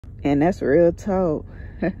And that's Real Talk.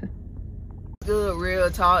 Good Real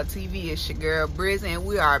Talk TV, it's your girl Briz, and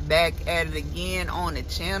we are back at it again on the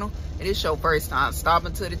channel. It is your first time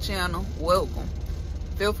stopping to the channel, welcome.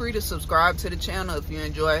 Feel free to subscribe to the channel if you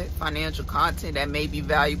enjoy financial content that may be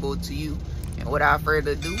valuable to you. And without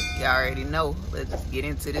further ado, you already know, let's get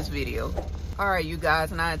into this video. Alright you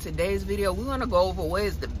guys, now in today's video we're going to go over what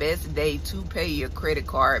is the best day to pay your credit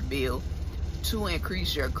card bill to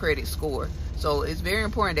increase your credit score. So it's very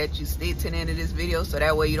important that you stick to the end of this video so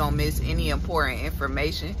that way you don't miss any important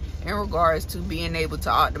information in regards to being able to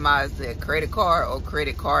optimize the credit card or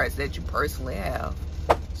credit cards that you personally have.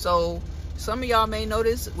 So some of y'all may know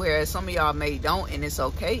this, whereas some of y'all may don't, and it's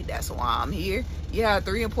okay. That's why I'm here. You have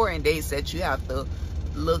 3 important dates that you have to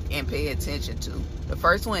look and pay attention to. The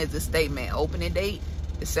first one is the statement opening date,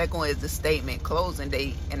 the second one is the statement closing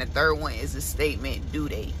date, and the third one is the statement due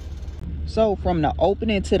date. So from the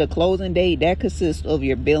opening to the closing date, that consists of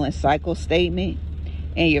your billing cycle statement,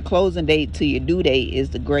 and your closing date to your due date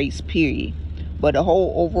is the grace period. But the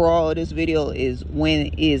whole overall of this video is when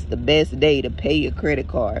is the best day to pay your credit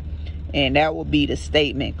card, and that will be the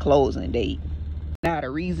statement closing date. Now the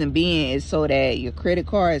reason being is so that your credit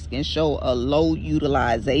cards can show a low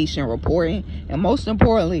utilization reporting, and most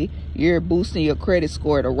importantly, you're boosting your credit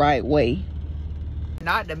score the right way.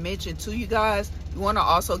 Not to mention too, you guys, you want to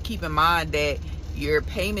also keep in mind that your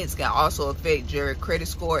payments can also affect your credit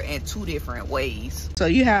score in 2 different ways. So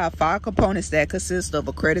you have 5 components that consist of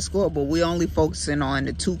a credit score, but we're only focusing on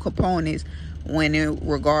the 2 components when in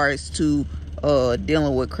regards to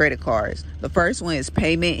dealing with credit cards. The first one is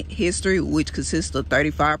payment history, which consists of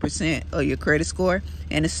 35% of your credit score,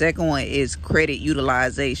 and the second one is credit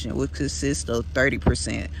utilization, which consists of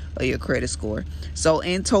 30% of your credit score. So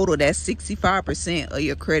in total, that's 65% of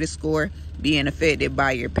your credit score being affected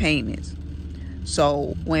by your payments.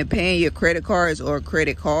 So when paying your credit cards or a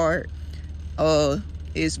credit card,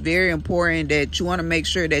 it's very important that you want to make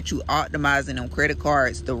sure that you optimizing them credit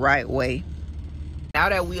cards the right way. Now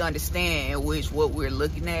that we understand in which what we're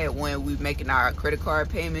looking at when we're making our credit card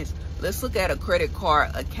payments, let's look at a credit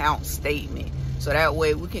card account statement. So that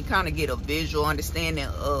way we can kind of get a visual understanding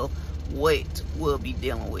of what we'll be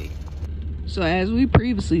dealing with. So as we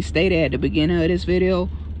previously stated at the beginning of this video,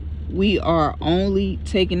 we are only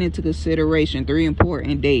taking into consideration 3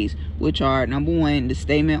 important dates, which are number 1, the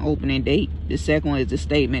statement opening date, the second one is the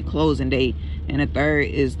statement closing date, and the third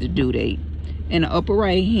is the due date. In the upper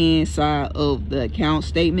right hand side of the account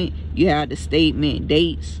statement, you have the statement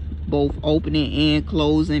dates, both opening and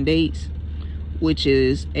closing dates, which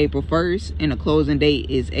is April 1st, and the closing date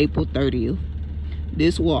is April 30th.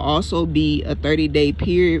 This will also be a 30-day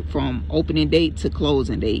period from opening date to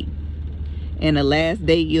closing date. And the last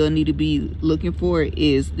date you'll need to be looking for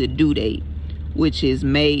is the due date, which is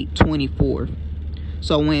May 24th.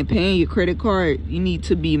 So when paying your credit card, you need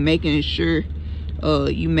to be making sure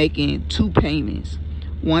you making 2 payments.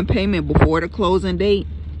 1 payment before the closing date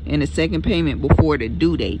and the second payment before the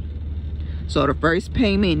due date. So the first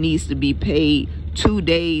payment needs to be paid 2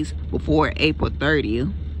 days before April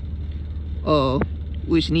 30th,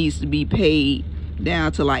 which needs to be paid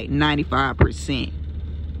down to like 95%.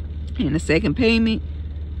 And the second payment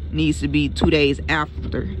needs to be 2 days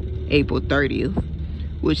after April 30th,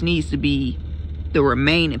 which needs to be the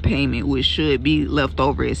remaining payment, which should be left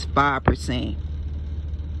over as 5%.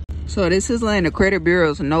 So this is letting the credit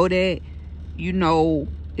bureaus know that you know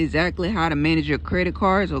exactly how to manage your credit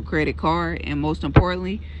cards or credit card, and most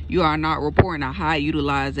importantly, you are not reporting a high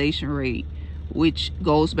utilization rate, which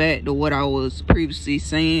goes back to what I was previously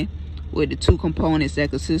saying with the 2 components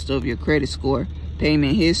that consist of your credit score,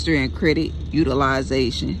 payment history and credit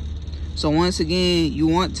utilization. So once again, you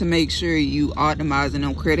want to make sure you optimizing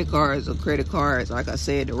them credit cards or credit cards, like I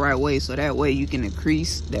said, the right way, so that way you can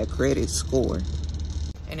increase that credit score.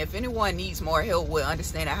 And if anyone needs more help with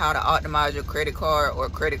understanding how to optimize your credit card or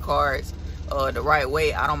credit cards the right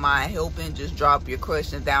way, I don't mind helping. Just drop your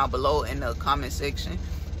questions down below in the comment section.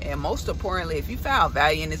 And most importantly, if you found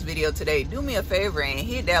value in this video today, do me a favor and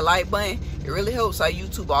hit that like button. It really helps our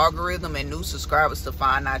YouTube algorithm and new subscribers to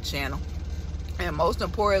find our channel. And most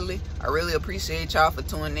importantly, I really appreciate y'all for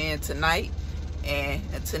tuning in tonight. And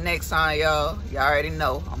until next time, y'all already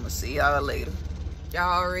know, I'm gonna see y'all later.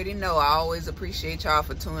 Y'all already know I always appreciate y'all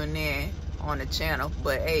for tuning in on the channel.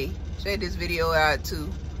 But hey, check this video out too,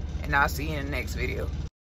 and I'll see you in the next video.